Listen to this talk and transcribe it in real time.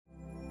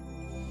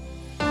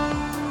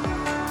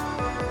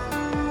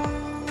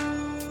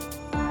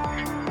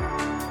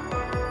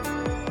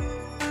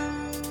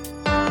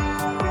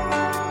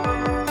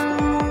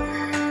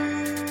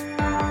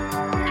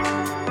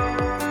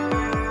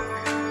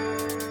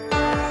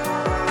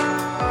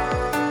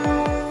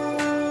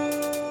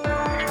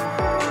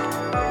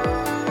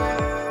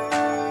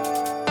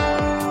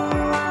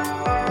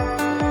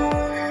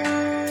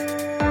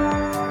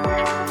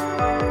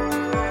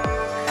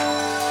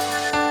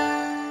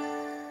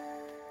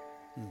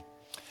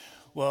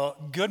Well,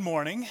 good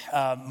morning.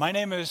 My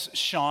name is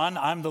Shawn.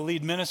 I'm the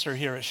lead minister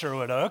here at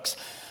Sherwood Oaks.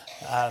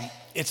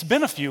 It's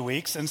been a few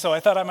weeks, and so I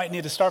thought I might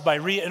need to start by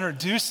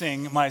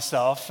reintroducing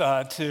myself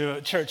to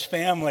church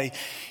family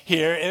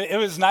here. It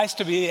was nice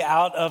to be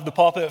out of the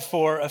pulpit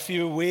for a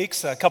few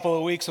weeks, a couple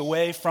of weeks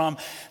away from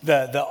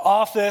the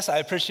office. I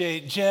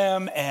appreciate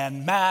Jim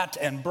and Matt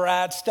and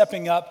Brad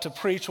stepping up to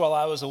preach while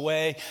I was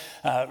away.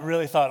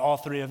 Really thought all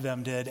three of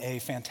them did a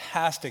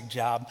fantastic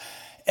job.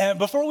 And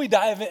before we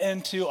dive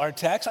into our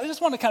text, I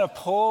just want to kind of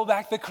pull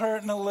back the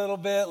curtain a little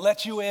bit,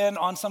 let you in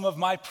on some of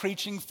my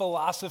preaching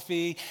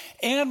philosophy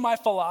and my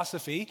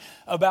philosophy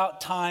about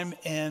time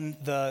in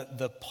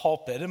the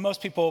pulpit. And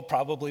most people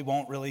probably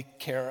won't really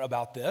care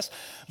about this,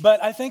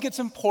 but I think it's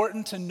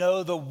important to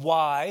know the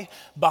why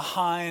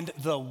behind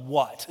the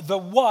what. The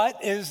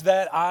what is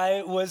that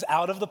I was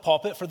out of the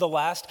pulpit for the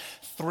last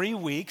 3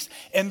 weeks,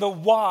 and the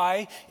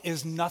why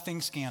is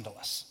nothing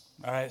scandalous.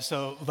 All right,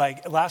 so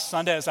like last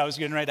Sunday as I was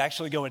getting ready to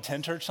actually go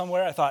attend church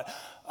somewhere, I thought,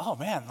 oh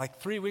man, like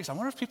 3 weeks, I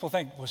wonder if people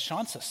think, was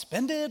Shawn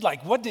suspended?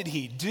 Like, what did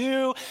he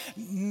do?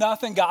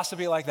 Nothing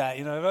gossipy like that,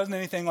 it wasn't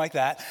anything like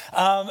that.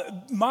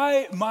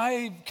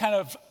 My kind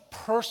of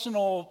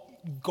personal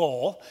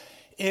goal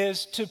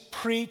is to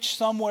preach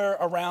somewhere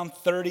around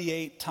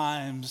 38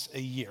 times a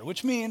year,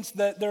 which means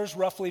that there's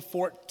roughly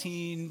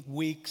 14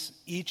 weeks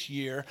each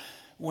year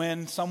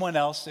when someone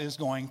else is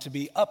going to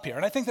be up here.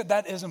 And I think that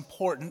that is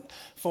important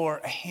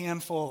for a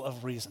handful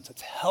of reasons.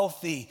 It's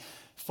healthy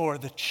for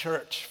the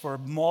church for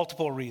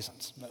multiple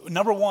reasons.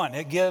 Number one,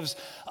 it gives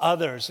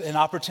others an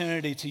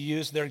opportunity to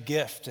use their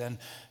gift and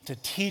to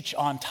teach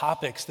on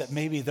topics that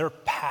maybe they're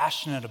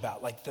passionate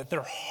about, like that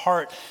their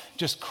heart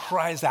just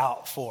cries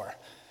out for.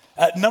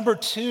 Number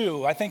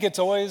two, I think it's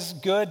always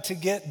good to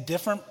get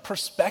different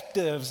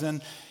perspectives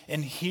and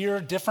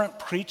hear different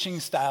preaching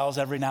styles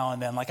every now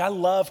and then. Like I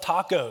love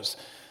tacos,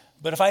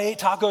 but if I ate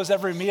tacos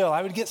every meal,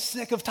 I would get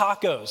sick of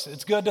tacos.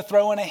 It's good to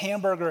throw in a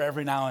hamburger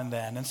every now and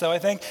then. And so I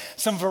think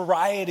some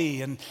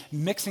variety and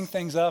mixing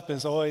things up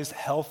is always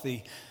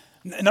healthy.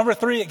 Number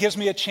three, it gives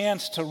me a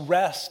chance to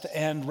rest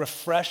and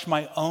refresh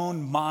my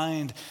own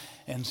mind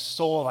and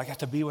soul. I got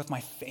to be with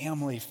my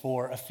family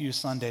for a few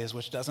Sundays,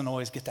 which doesn't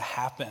always get to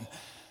happen.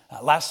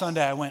 Last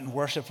Sunday, I went and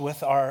worshiped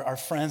with our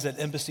friends at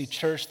Embassy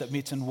Church that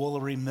meets in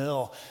Woolery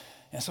Mill.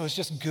 And so it's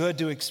just good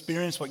to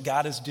experience what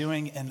God is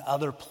doing in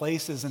other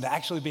places and to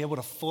actually be able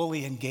to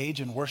fully engage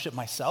and worship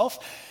myself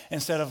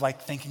instead of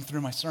like thinking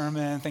through my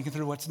sermon, thinking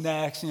through what's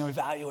next,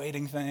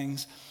 evaluating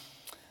things.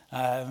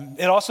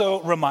 It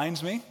also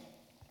reminds me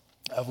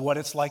of what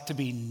it's like to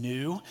be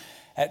new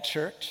at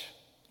church.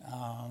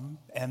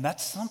 And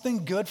that's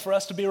something good for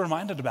us to be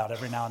reminded about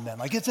every now and then.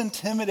 Like it's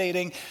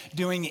intimidating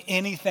doing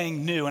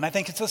anything new. And I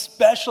think it's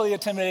especially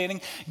intimidating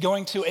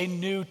going to a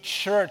new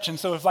church. And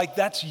so if like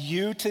that's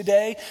you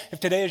today, if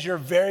today is your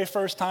very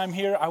first time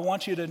here, I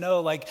want you to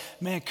know like,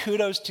 man,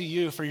 kudos to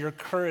you for your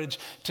courage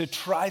to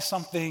try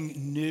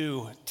something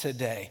new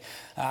today.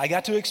 I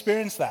got to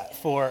experience that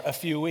for a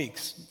few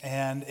weeks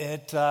and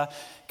it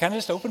kind of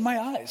just opened my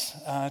eyes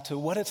to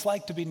what it's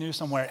like to be new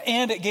somewhere.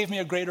 And it gave me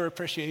a greater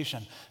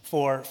appreciation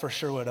for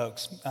Sherwood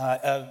Oaks.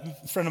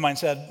 A friend of mine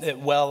said it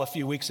well a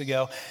few weeks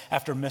ago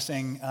after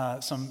missing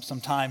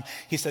some time.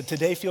 He said,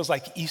 today feels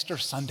like Easter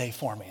Sunday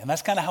for me. And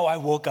that's kind of how I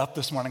woke up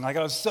this morning. Like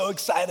I was so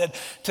excited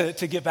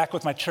to get back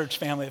with my church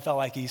family. It felt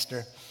like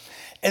Easter.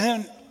 And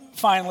then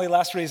finally,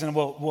 last reason,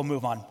 we'll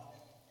move on.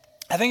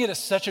 I think it is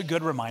such a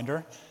good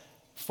reminder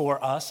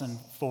for us and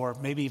for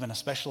maybe even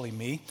especially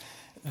me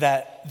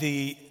that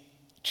the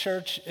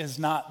church is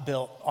not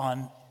built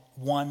on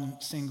one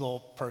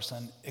single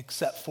person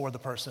except for the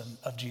person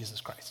of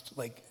Jesus Christ.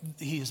 Like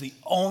he is the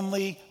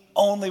only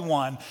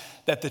one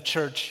that the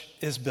church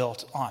is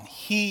built on.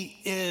 He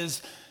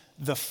is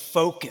the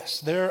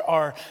focus. There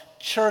are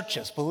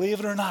churches, believe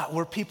it or not,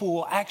 where people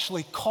will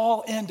actually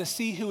call in to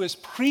see who is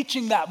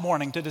preaching that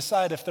morning to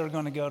decide if they're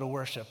going to go to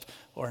worship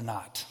or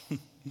not.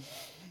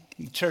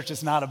 The church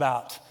is not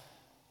about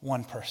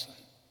one person.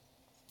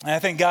 And I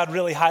think God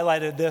really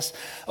highlighted this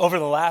over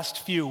the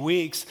last few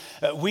weeks.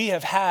 We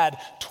have had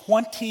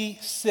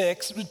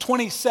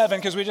 27,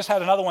 because we just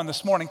had another one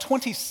this morning,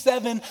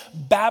 27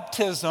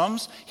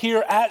 baptisms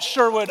here at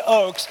Sherwood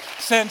Oaks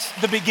since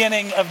the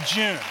beginning of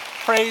June.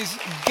 Praise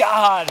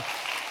God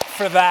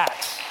for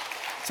that.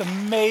 It's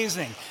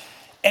amazing.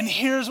 And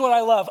here's what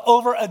I love.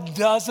 Over a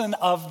dozen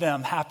of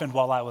them happened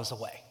while I was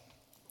away.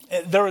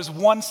 There was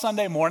one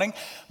Sunday morning,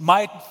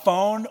 my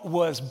phone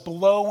was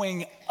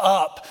blowing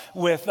up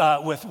with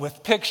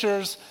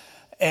pictures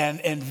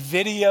and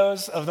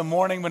videos of the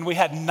morning when we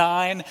had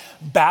 9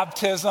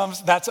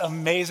 baptisms. That's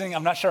amazing.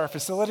 I'm not sure our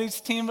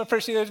facilities team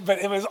appreciated it, but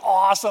it was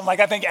awesome. Like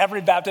I think every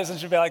baptism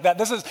should be like that.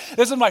 This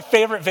is my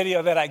favorite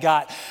video that I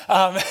got.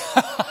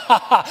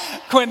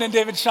 Quinn and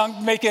David Shunk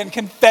making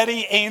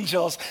confetti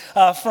angels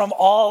from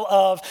all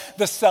of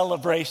the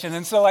celebration.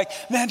 And so like,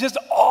 man, just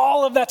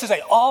all of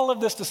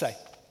this to say,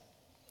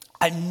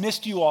 I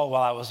missed you all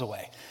while I was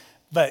away,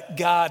 but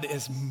God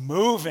is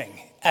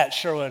moving at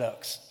Sherwood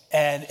Oaks,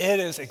 and it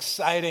is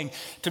exciting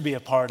to be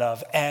a part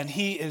of, and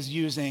he is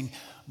using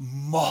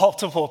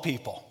multiple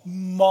people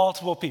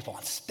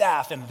on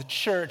staff and the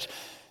church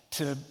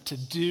to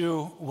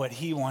do what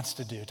he wants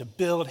to do, to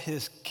build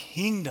his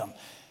kingdom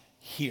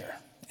here.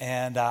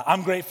 And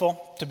I'm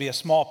grateful to be a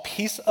small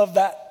piece of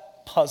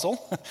that puzzle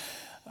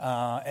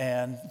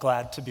and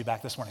glad to be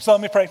back this morning. So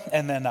let me pray,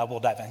 and then we'll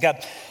dive in.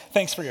 God,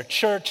 thanks for your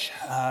church,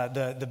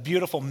 the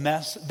beautiful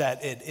mess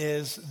that it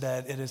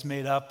is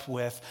made up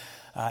with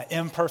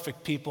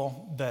imperfect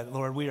people. But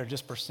Lord, we are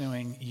just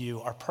pursuing you,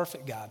 our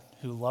perfect God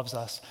who loves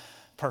us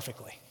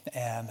perfectly.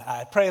 And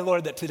I pray,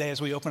 Lord, that today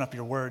as we open up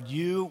your word,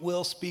 you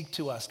will speak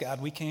to us.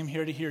 God, we came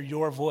here to hear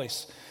your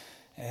voice.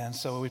 And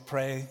so we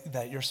pray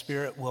that your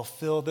spirit will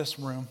fill this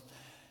room,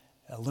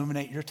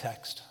 illuminate your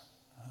text,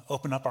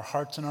 open up our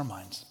hearts and our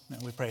minds.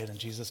 And we pray it in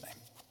Jesus'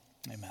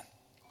 name. Amen.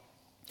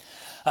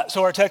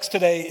 So our text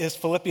today is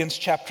Philippians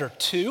chapter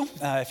 2.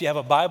 If you have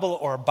a Bible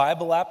or a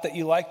Bible app that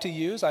you like to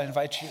use, I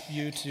invite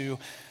you to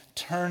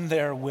turn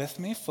there with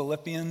me.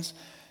 Philippians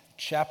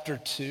chapter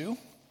 2.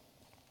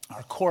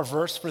 Our core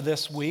verse for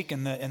this week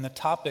and the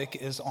topic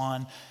is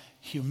on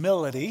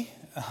humility,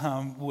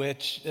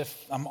 which,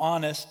 if I'm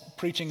honest,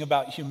 preaching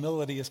about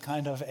humility is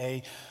kind of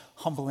a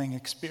humbling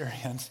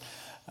experience.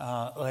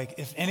 Like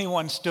if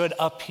anyone stood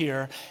up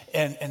here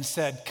and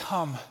said,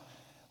 "Come,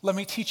 let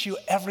me teach you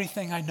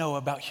everything I know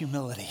about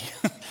humility,"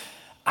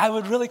 I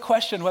would really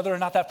question whether or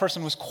not that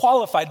person was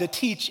qualified to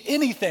teach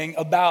anything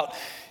about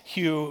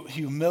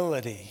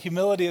humility.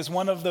 Humility is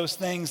one of those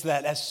things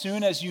that as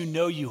soon as you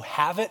know you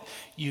have it,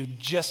 you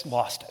just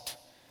lost it.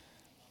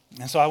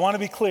 And so I want to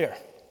be clear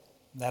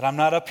that I'm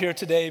not up here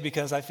today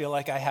because I feel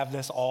like I have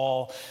this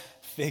all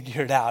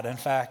figured out. In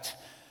fact,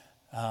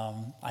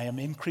 I am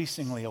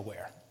increasingly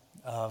aware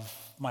of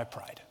my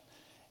pride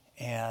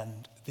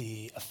and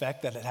the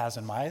effect that it has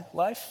in my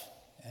life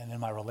and in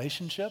my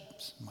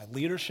relationships, my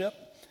leadership,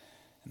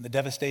 and the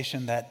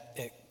devastation that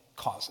it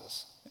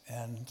causes.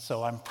 And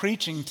so I'm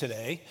preaching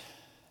today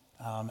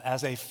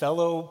as a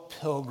fellow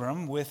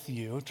pilgrim with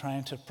you,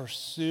 trying to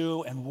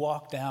pursue and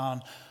walk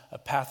down a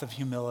path of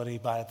humility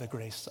by the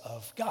grace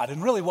of God.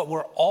 And really what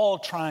we're all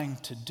trying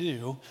to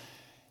do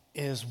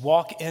is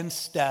walk in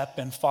step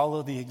and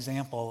follow the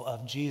example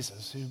of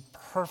Jesus, who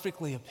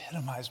perfectly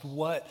epitomized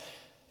what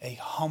a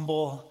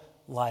humble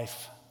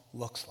life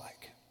looks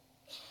like.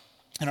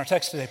 In our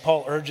text today,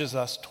 Paul urges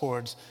us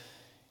towards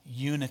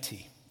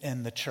unity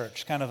in the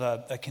church, kind of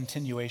a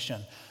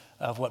continuation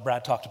of what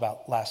Brad talked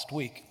about last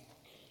week.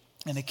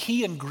 And a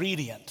key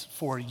ingredient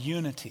for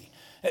unity,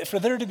 for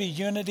there to be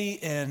unity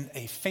in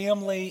a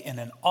family, in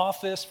an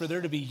office, for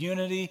there to be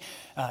unity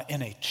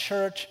in a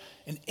church,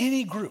 in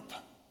any group,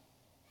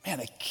 man,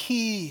 a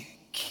key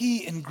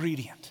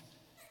ingredient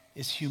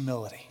is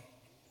humility.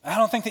 I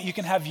don't think that you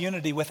can have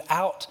unity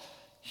without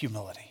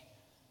humility.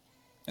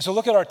 And so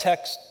look at our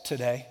text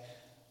today,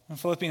 in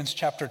Philippians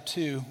chapter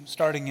 2,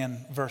 starting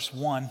in verse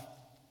 1.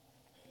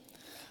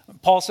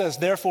 Paul says,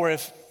 "Therefore,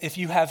 if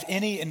you have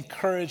any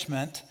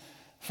encouragement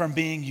from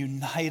being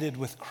united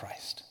with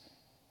Christ,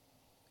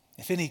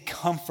 if any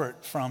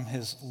comfort from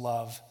his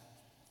love,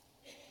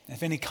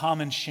 if any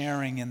common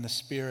sharing in the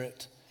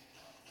Spirit,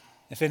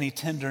 if any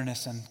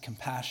tenderness and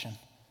compassion,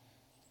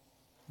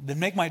 then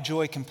make my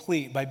joy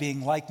complete by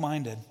being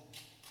like-minded,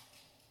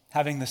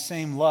 having the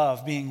same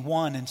love, being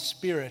one in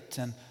spirit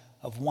and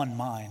of one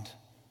mind.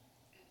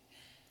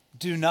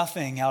 Do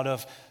nothing out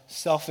of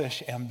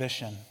selfish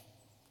ambition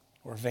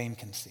or vain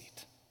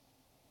conceit.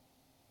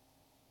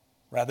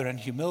 Rather, in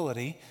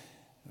humility,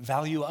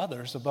 value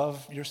others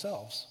above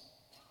yourselves,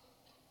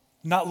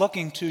 not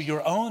looking to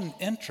your own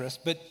interest,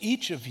 but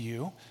each of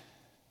you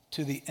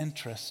to the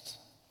interest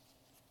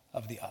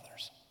of the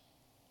others."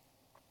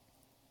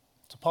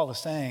 So Paul is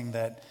saying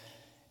that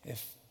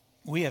if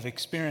we have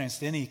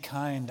experienced any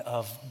kind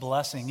of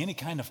blessing, any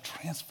kind of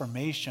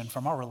transformation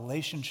from our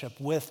relationship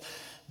with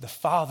the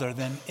Father,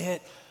 then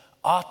it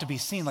ought to be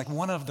seen like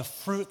one of the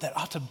fruit that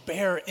ought to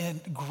bear in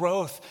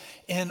growth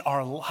in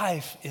our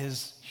life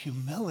is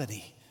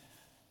humility.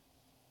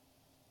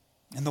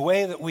 And the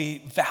way that we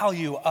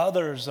value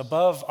others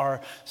above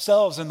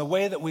ourselves, and the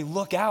way that we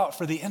look out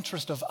for the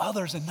interest of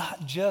others and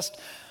not just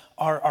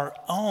our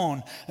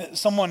own.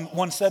 Someone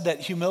once said that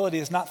humility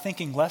is not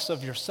thinking less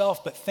of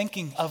yourself, but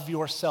thinking of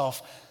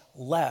yourself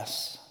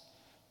less.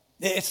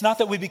 It's not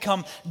that we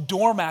become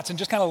doormats and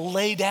just kind of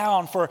lay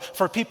down for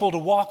people to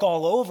walk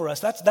all over us.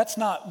 That's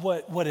not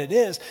what it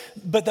is,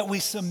 but that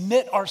we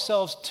submit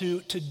ourselves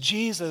to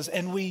Jesus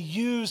and we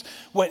use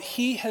what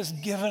he has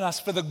given us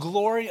for the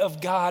glory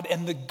of God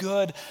and the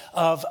good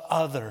of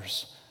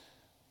others.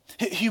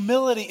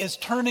 Humility is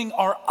turning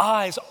our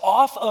eyes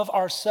off of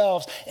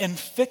ourselves and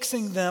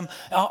fixing them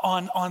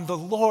on the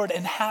Lord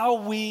and how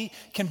we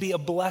can be a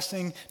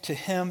blessing to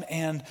him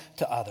and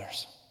to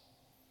others.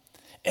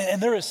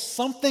 And there is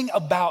something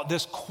about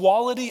this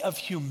quality of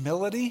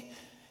humility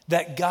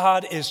that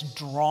God is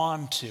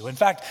drawn to. In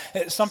fact,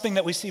 something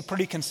that we see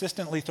pretty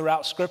consistently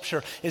throughout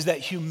Scripture is that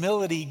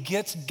humility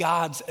gets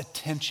God's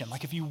attention.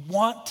 Like if you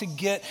want to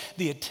get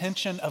the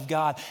attention of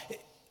God,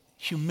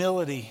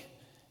 humility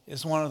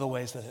is one of the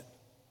ways that it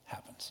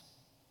happens.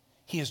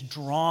 He is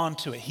drawn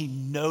to it. He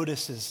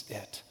notices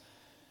it.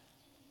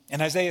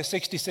 In Isaiah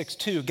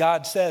 66:2,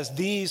 God says,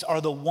 "These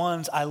are the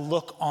ones I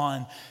look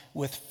on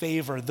with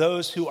favor,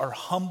 those who are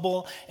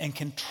humble and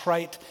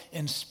contrite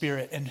in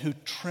spirit and who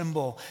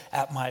tremble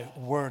at my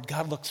word."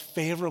 God looks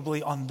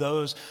favorably on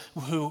those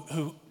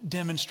who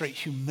demonstrate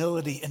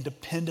humility and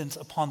dependence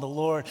upon the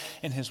Lord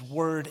and his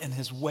word and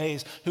his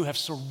ways, who have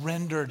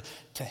surrendered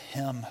to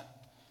him.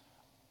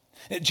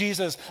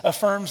 Jesus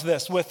affirms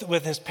this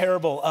with his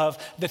parable of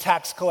the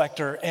tax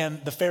collector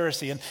and the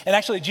Pharisee. And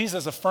actually,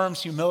 Jesus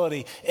affirms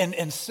humility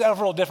in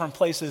several different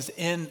places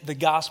in the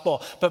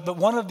gospel. But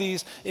one of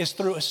these is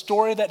through a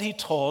story that he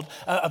told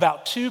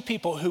about two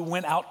people who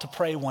went out to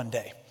pray one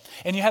day.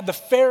 And you had the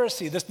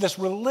Pharisee, this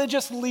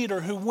religious leader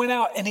who went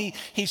out and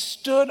he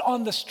stood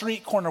on the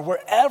street corner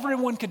where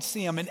everyone could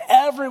see him and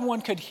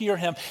everyone could hear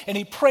him. And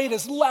he prayed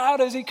as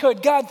loud as he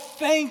could, "God,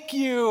 thank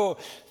you.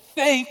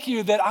 Thank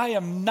you that I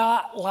am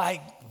not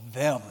like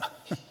them."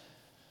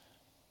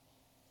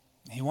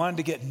 He wanted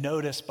to get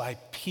noticed by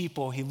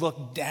people. He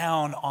looked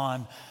down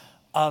on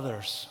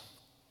others.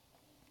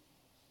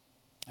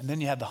 And then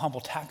you had the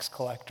humble tax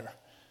collector,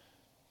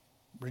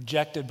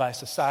 rejected by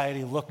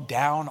society, looked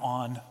down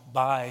on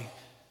by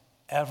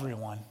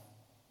everyone,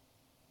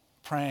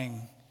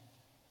 praying,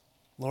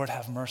 "Lord,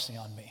 have mercy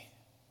on me,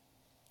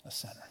 a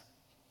sinner."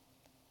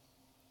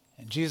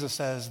 And Jesus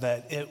says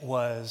that it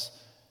was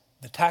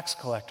the tax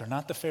collector,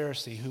 not the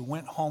Pharisee, who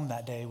went home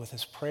that day with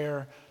his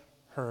prayer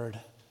heard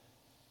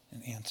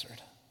and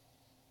answered.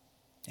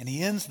 And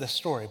he ends the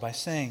story by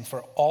saying,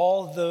 "For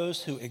all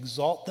those who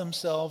exalt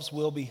themselves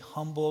will be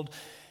humbled,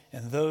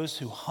 and those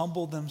who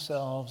humble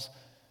themselves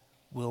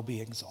will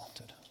be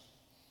exalted."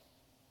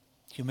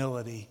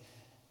 Humility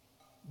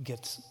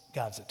gets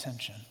God's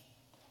attention.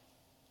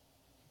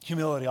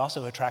 Humility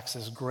also attracts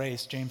his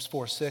grace. James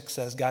 4:6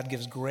 says, "God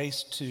gives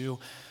grace to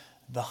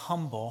the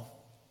humble."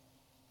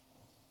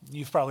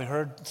 You've probably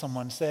heard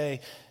someone say,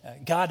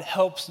 "God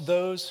helps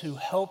those who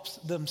helps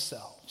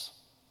themselves."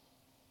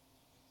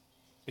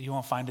 But you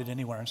won't find it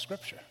anywhere in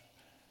Scripture.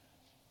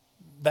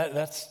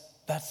 That's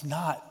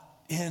not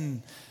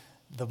in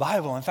the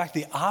Bible. In fact,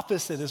 the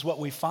opposite is what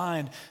we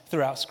find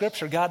throughout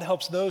Scripture. God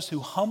helps those who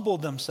humble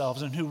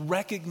themselves and who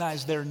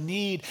recognize their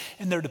need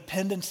and their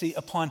dependency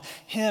upon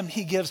him.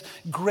 He gives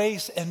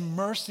grace and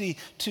mercy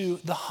to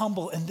the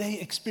humble, and they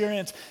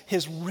experience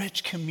his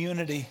rich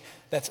community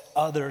that's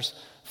others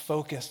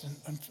focused.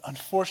 And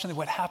unfortunately,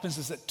 what happens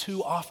is that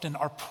too often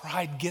our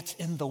pride gets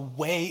in the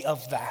way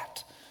of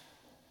that.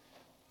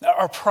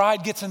 Our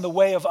pride gets in the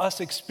way of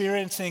us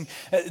experiencing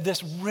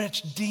this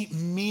rich, deep,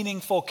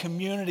 meaningful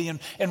community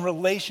and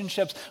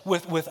relationships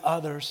with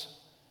others.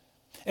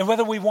 And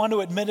whether we want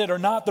to admit it or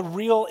not, the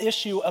real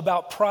issue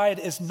about pride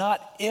is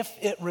not if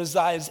it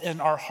resides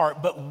in our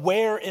heart, but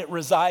where it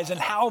resides and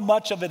how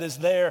much of it is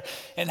there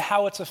and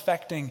how it's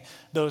affecting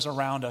those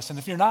around us. And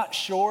if you're not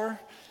sure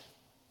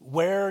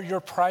where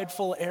your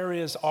prideful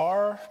areas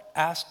are,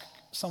 ask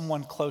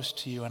someone close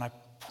to you, and I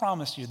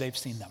promise you they've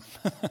seen them.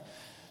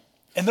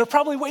 And they're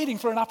probably waiting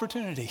for an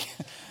opportunity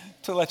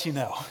to let you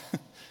know.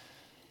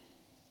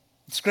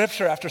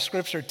 Scripture after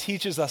scripture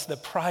teaches us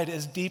that pride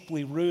is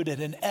deeply rooted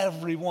in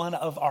every one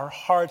of our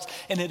hearts,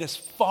 and it is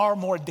far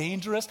more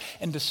dangerous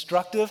and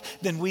destructive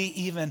than we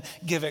even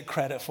give it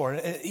credit for.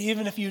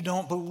 Even if you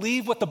don't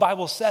believe what the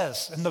Bible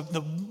says, and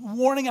the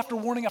warning after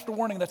warning after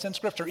warning that's in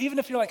Scripture, even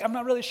if you're like, "I'm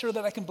not really sure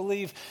that I can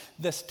believe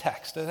this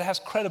text, that it has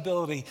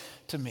credibility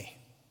to me."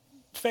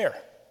 Fair,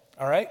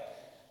 all right?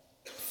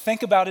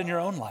 Think about in your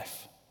own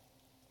life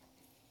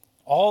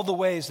all the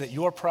ways that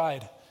your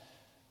pride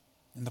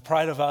and the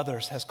pride of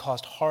others has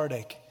caused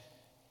heartache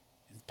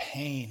and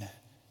pain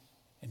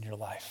in your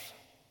life.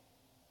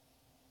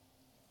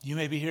 You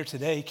may be here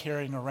today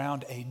carrying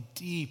around a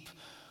deep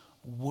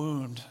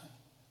wound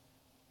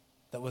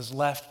that was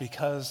left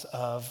because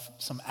of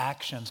some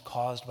actions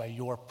caused by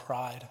your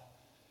pride.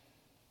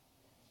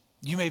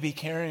 You may be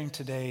carrying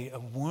today a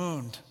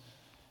wound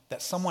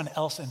that someone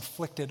else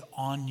inflicted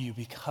on you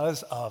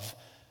because of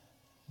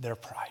their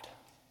pride.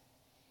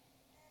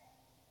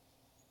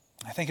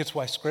 I think it's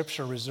why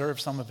Scripture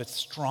reserves some of its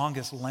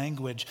strongest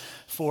language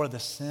for the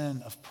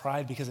sin of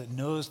pride, because it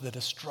knows the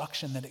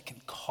destruction that it can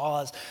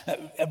cause.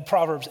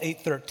 Proverbs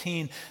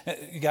 8:13,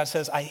 God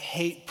says, "I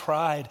hate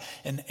pride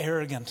and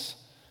arrogance."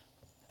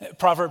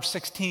 Proverbs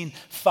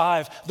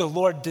 16:5, "The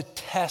Lord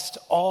detests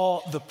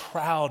all the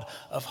proud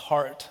of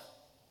heart."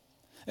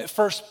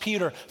 1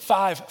 Peter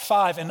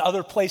 5:5 and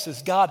other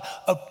places, God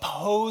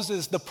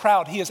opposes the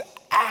proud. He is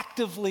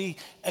actively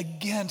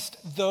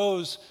against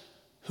those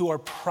who are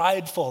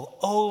prideful.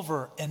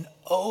 Over and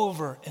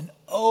over and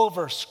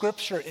over,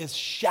 Scripture is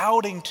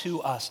shouting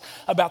to us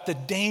about the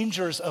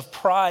dangers of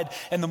pride.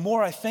 And the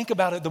more I think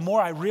about it, the more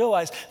I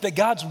realize that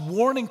God's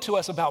warning to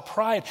us about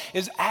pride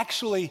is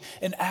actually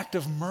an act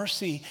of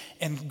mercy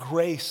and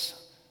grace.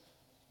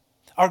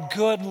 Our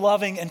good,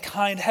 loving, and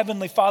kind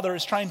Heavenly Father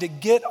is trying to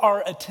get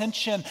our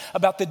attention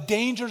about the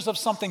dangers of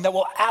something that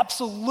will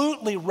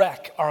absolutely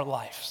wreck our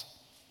lives.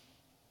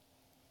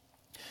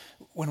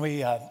 When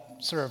we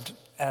served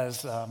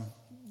as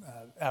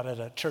out at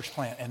a church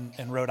plant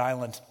in Rhode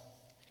Island.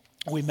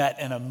 We met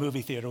in a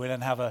movie theater. We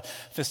didn't have a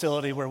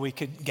facility where we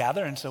could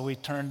gather, and so we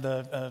turned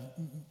the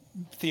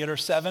Theater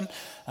 7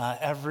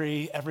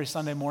 every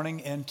Sunday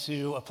morning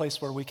into a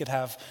place where we could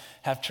have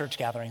church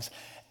gatherings.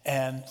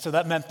 And so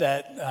that meant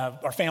that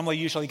our family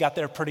usually got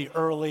there pretty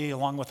early,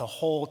 along with a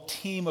whole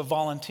team of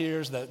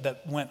volunteers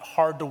that went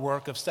hard to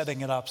work of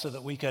setting it up so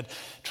that we could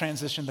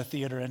transition the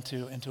theater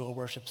into a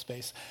worship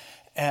space.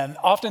 And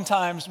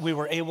oftentimes we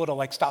were able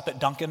to stop at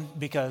Dunkin'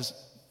 because,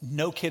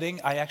 no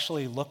kidding, I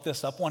actually looked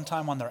this up one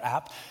time on their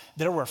app.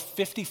 There were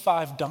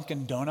 55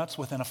 Dunkin' Donuts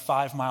within a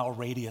 5-mile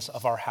radius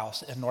of our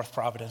house in North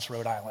Providence,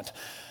 Rhode Island.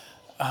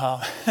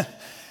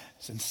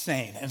 It's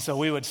insane. And so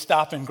we would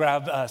stop and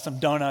grab some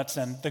donuts,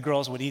 and the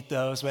girls would eat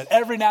those. But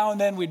every now and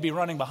then we'd be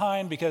running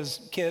behind because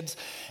kids,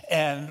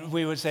 and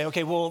we would say,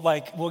 okay,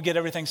 we'll get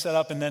everything set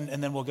up, and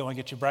then we'll go and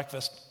get you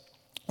breakfast.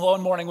 Well,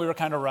 one morning we were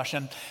kind of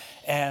rushing,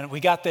 and we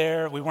got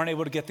there. We weren't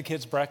able to get the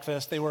kids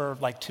breakfast. They were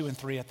 2 and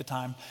 3 at the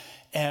time.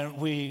 And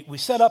we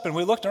set up and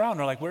we looked around and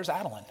we're like, where's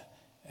Adeline?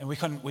 And we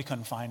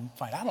couldn't find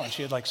Adeline.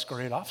 She had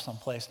scurried off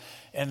someplace.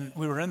 And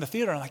we were in the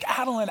theater and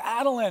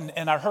Adeline.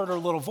 And I heard her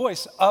little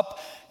voice up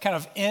kind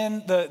of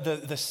in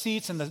the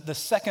seats and the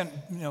second,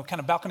 kind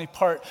of balcony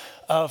part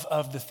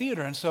of the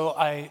theater. And so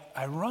I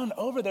run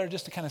over there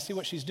just to kind of see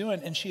what she's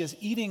doing. And she is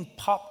eating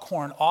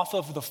popcorn off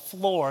of the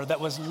floor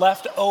that was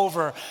left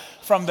over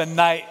from the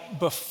night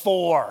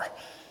before.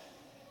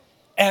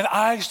 And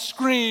I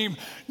scream,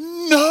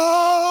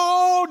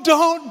 no,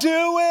 don't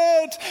do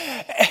it.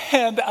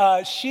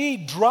 And she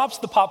drops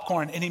the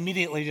popcorn and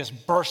immediately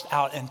just burst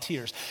out in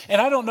tears. And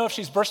I don't know if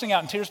she's bursting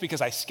out in tears because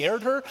I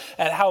scared her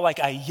at how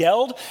I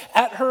yelled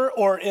at her,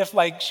 or if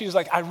she was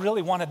I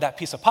really wanted that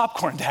piece of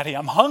popcorn, Daddy.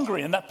 I'm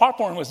hungry, and that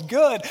popcorn was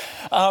good.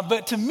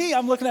 But to me,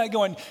 I'm looking at it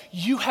going,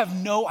 you have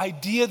no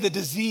idea the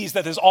disease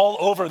that is all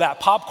over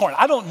that popcorn.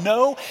 I don't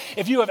know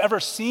if you have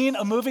ever seen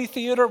a movie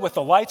theater with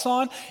the lights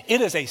on.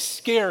 It is a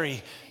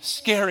scary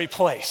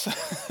place.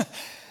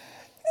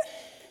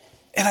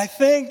 And I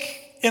think,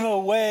 in a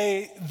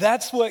way,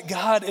 that's what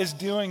God is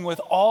doing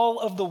with all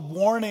of the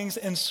warnings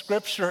in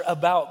Scripture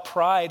about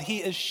pride. He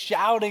is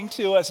shouting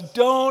to us,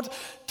 don't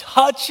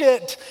touch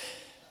it.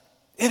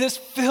 It is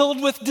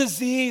filled with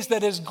disease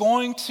that is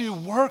going to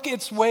work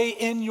its way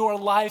in your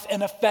life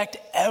and affect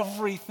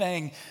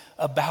everything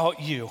about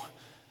you.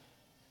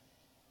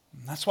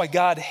 And that's why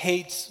God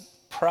hates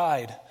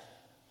pride.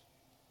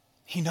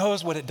 He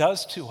knows what it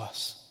does to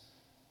us,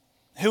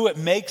 who it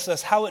makes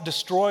us, how it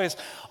destroys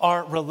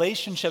our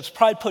relationships.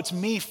 Pride puts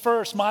me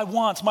first, my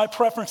wants, my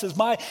preferences,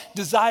 my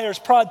desires.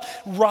 Pride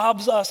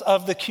robs us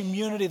of the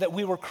community that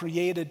we were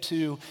created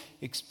to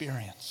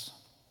experience.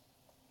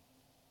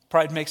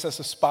 Pride makes us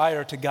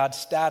aspire to God's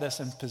status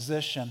and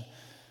position.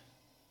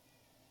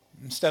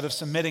 Instead of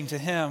submitting to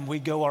Him, we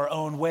go our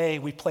own way.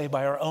 We play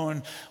by our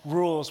own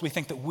rules. We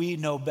think that we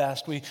know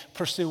best. We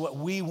pursue what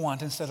we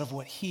want instead of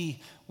what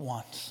He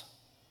wants.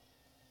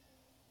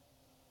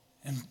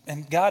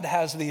 And God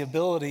has the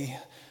ability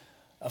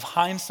of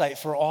hindsight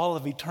for all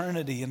of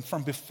eternity. And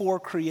from before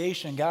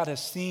creation, God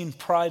has seen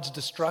pride's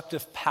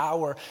destructive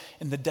power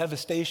and the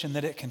devastation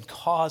that it can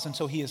cause. And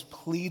so He is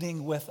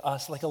pleading with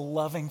us like a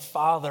loving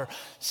father,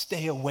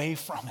 stay away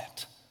from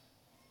it.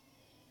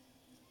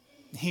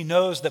 He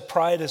knows that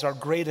pride is our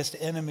greatest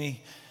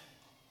enemy,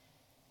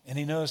 and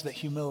He knows that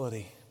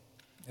humility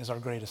is our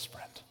greatest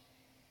friend.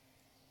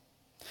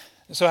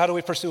 So how do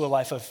we pursue a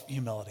life of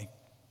humility?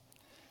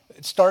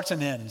 It starts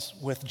and ends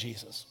with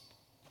Jesus.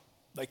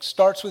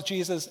 Starts with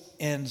Jesus,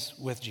 ends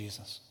with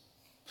Jesus.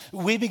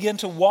 We begin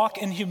to walk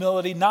in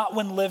humility not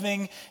when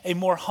living a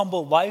more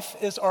humble life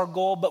is our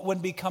goal, but when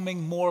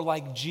becoming more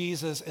like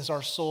Jesus is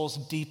our soul's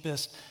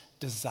deepest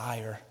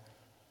desire.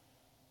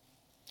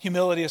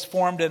 Humility is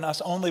formed in us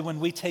only when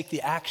we take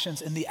the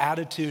actions and the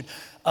attitude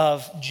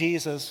of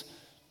Jesus,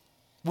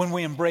 when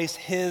we embrace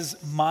His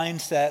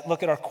mindset.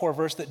 Look at our core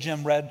verse that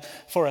Jim read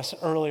for us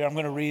earlier. I'm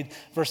going to read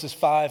verses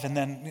 5 and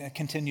then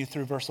continue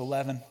through verse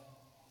 11.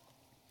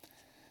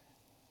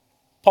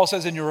 Paul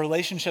says, in your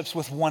relationships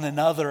with one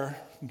another,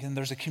 again,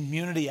 there's a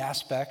community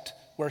aspect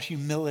where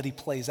humility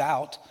plays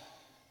out.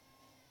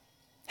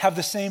 Have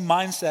the same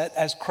mindset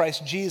as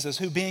Christ Jesus,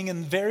 who being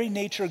in very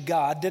nature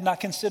God, did not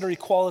consider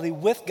equality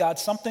with God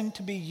something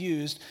to be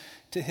used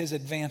to His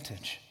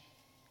advantage.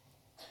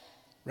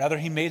 Rather,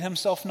 He made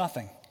Himself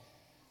nothing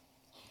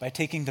by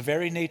taking the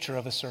very nature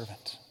of a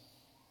servant,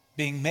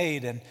 being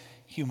made in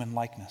human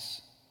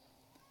likeness.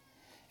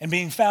 And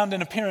being found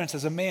in appearance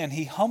as a man,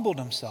 He humbled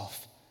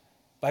Himself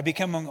by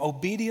becoming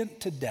obedient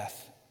to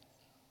death,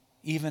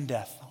 even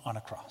death on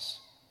a cross.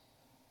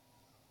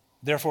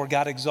 Therefore,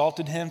 God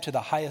exalted Him to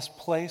the highest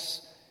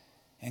place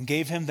and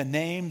gave Him the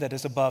name that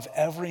is above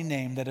every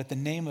name, that at the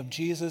name of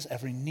Jesus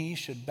every knee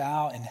should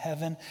bow in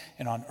heaven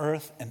and on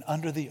earth and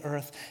under the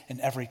earth, and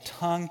every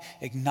tongue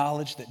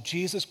acknowledge that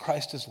Jesus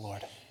Christ is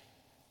Lord,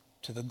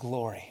 to the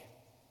glory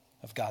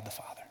of God the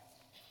Father.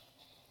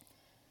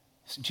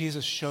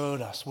 Jesus showed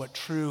us what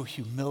true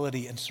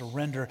humility and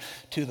surrender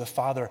to the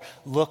Father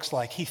looks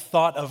like. He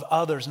thought of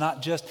others,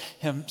 not just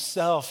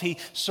himself. He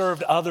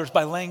served others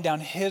by laying down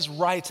his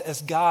rights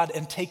as God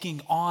and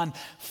taking on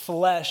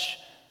flesh.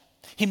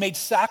 He made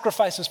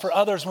sacrifices for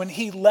others when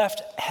he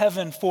left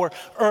heaven for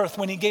earth,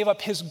 when he gave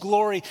up his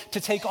glory to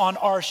take on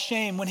our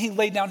shame, when he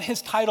laid down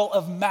his title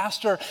of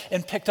master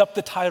and picked up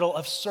the title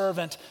of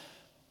servant,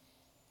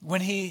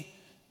 when he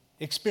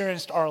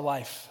experienced our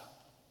life,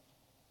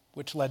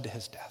 which led to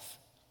his death.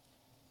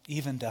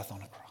 Even death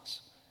on a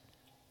cross.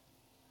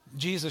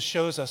 Jesus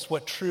shows us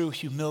what true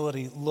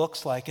humility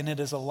looks like, and it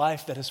is a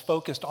life that is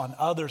focused on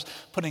others,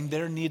 putting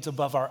their needs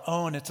above our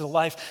own. It's a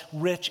life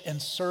rich in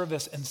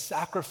service and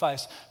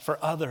sacrifice for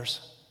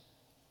others.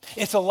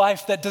 It's a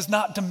life that does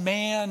not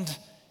demand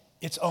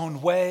its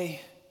own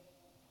way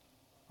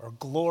or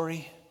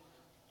glory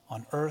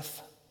on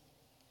earth,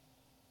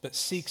 but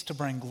seeks to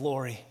bring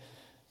glory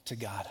to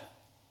God.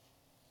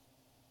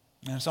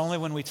 And it's only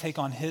when we take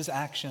on his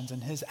actions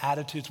and his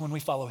attitudes, when we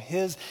follow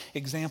his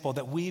example,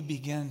 that we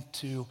begin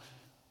to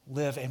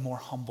live a more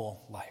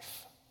humble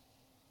life.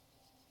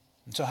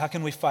 And so how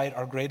can we fight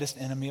our greatest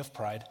enemy of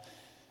pride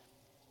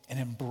and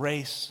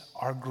embrace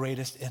our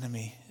greatest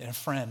enemy and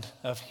friend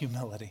of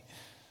humility?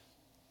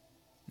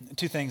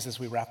 Two things as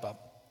we wrap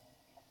up.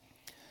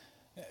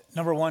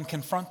 Number one,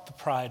 confront the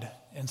pride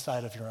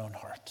inside of your own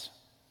heart.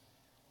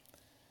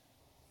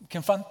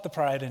 Confront the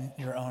pride in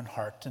your own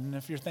heart. And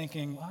if you're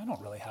thinking, well, I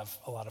don't really have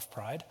a lot of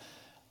pride,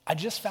 I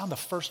just found the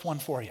first one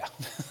for you.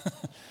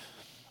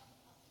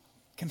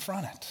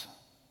 Confront it.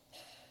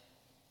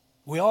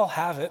 We all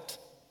have it.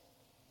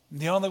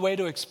 The only way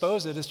to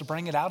expose it is to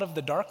bring it out of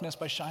the darkness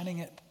by shining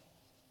it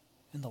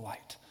in the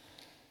light.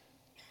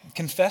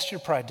 Confess your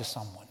pride to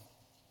someone.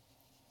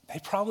 They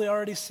probably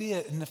already see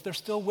it, and if they're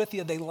still with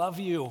you, they love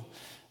you.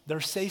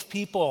 They're safe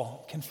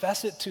people.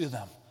 Confess it to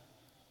them.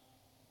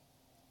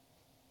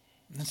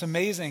 And it's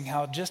amazing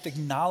how just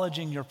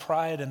acknowledging your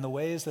pride and the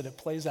ways that it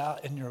plays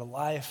out in your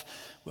life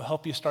will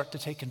help you start to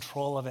take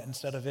control of it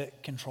instead of it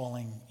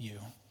controlling you.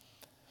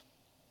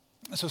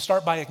 So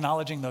start by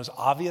acknowledging those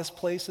obvious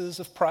places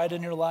of pride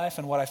in your life.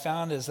 And what I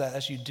found is that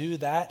as you do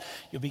that,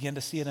 you'll begin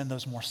to see it in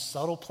those more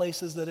subtle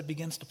places that it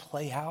begins to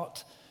play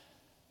out.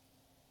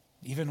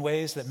 Even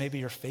ways that maybe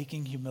you're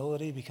faking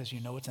humility because you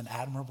know it's an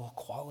admirable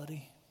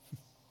quality.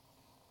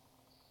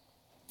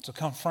 So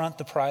confront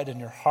the pride in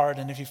your heart,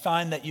 and if you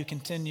find that you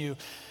continue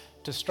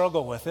to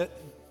struggle with it,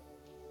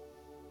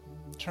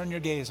 turn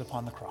your gaze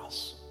upon the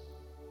cross.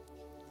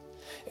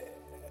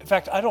 In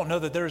fact, I don't know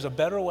that there is a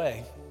better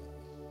way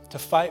to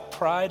fight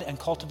pride and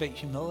cultivate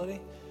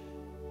humility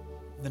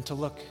than to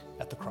look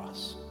at the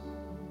cross.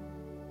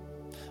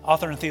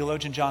 Author and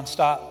theologian John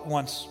Stott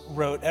once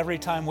wrote, "Every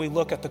time we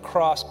look at the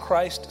cross,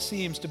 Christ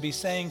seems to be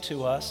saying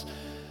to us,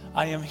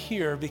 'I am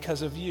here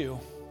because of you.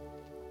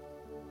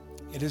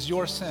 It is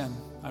your sin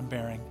I'm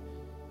bearing.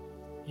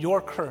 Your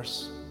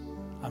curse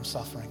I'm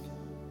suffering.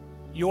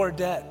 Your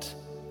debt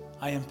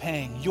I am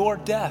paying. Your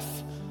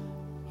death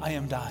I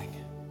am dying.'"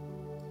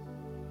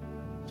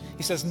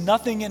 He says,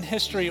 nothing in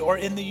history or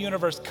in the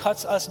universe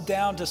cuts us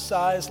down to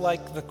size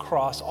like the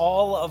cross.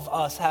 All of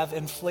us have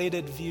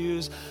inflated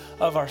views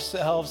of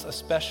ourselves,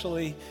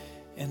 especially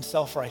in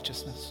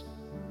self-righteousness,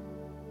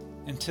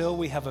 until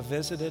we have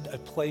visited a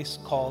place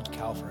called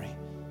Calvary.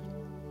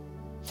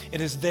 It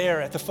is there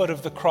at the foot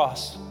of the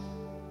cross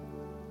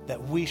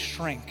that we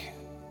shrink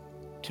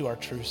to our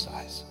true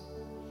size.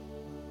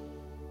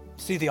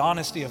 See, the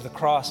honesty of the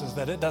cross is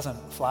that it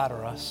doesn't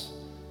flatter us.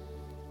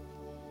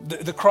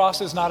 The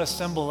cross is not a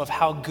symbol of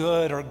how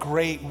good or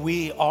great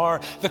we are.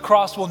 The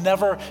cross will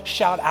never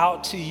shout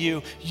out to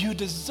you, "You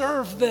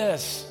deserve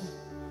this.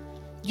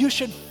 You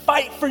should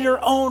fight for your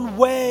own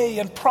way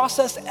and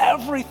process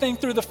everything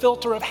through the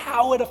filter of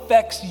how it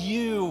affects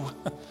you."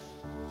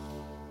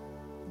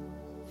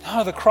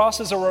 No, the cross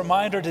is a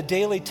reminder to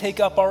daily take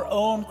up our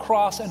own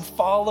cross and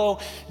follow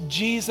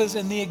Jesus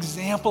in the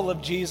example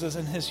of Jesus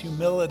and his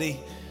humility.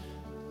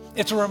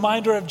 It's a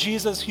reminder of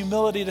Jesus'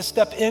 humility to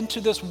step into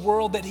this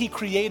world that he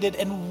created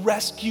and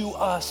rescue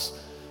us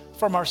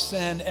from our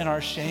sin and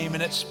our shame.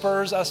 And it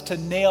spurs us to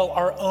nail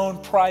our own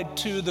pride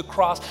to the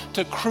cross,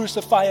 to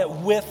crucify it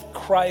with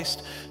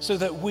Christ so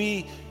that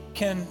we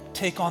can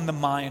take on the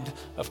mind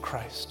of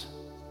Christ.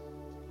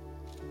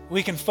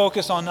 We can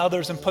focus on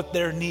others and put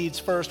their needs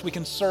first. We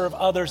can serve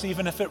others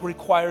even if it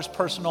requires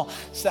personal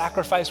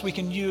sacrifice. We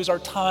can use our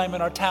time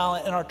and our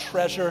talent and our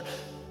treasure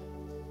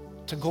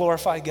to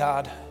glorify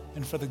God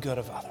and for the good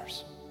of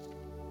others.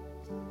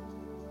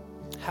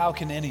 How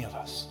can any of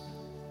us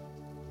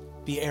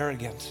be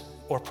arrogant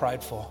or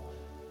prideful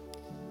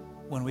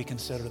when we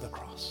consider the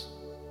cross?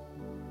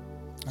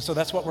 And so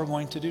that's what we're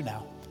going to do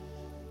now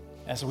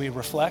as we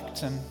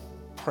reflect and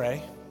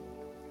pray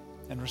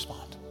and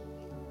respond.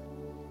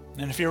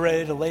 And if you're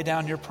ready to lay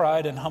down your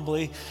pride and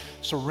humbly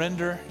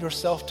surrender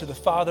yourself to the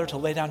Father, to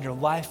lay down your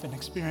life and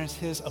experience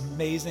his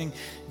amazing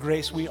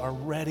grace, we are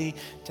ready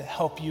to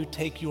help you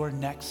take your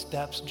next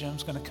steps.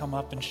 Jim's going to come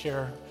up and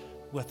share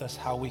with us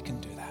how we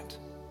can do that.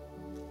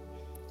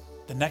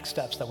 the next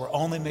steps that were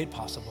only made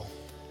possible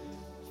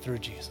through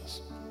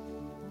Jesus.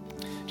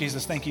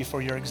 Jesus, thank you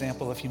for your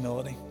example of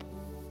humility.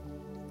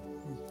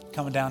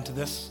 Coming down to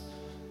this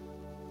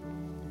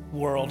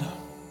world,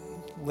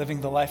 living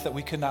the life that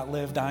we could not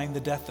live, dying the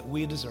death that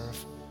we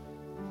deserve,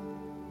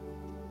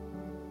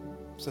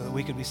 so that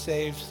we could be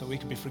saved, so we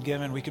could be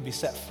forgiven, we could be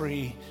set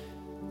free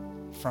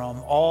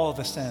from all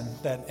the sin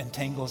that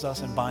entangles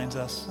us and binds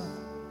us,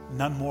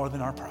 none more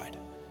than our pride.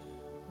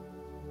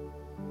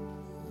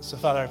 So,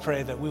 Father, I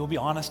pray that we will be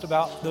honest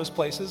about those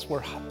places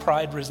where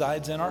pride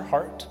resides in our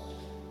heart.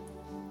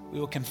 We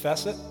will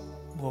confess it,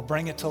 we'll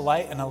bring it to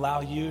light and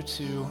allow you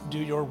to do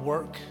your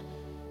work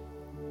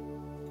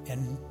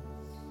in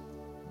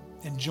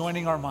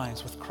joining our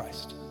minds with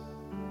Christ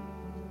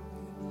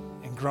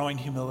and growing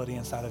humility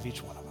inside of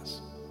each one of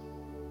us.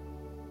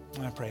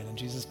 And I pray it in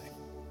Jesus' name.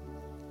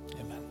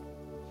 Amen.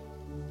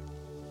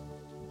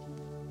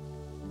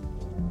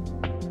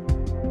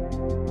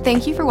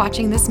 Thank you for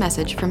watching this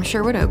message from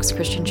Sherwood Oaks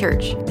Christian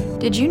Church.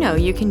 Did you know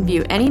you can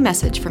view any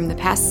message from the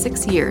past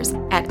 6 years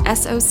at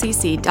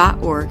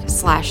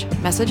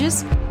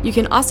socc.org/messages? You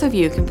can also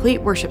view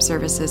complete worship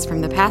services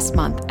from the past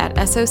month at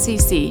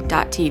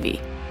socc.tv.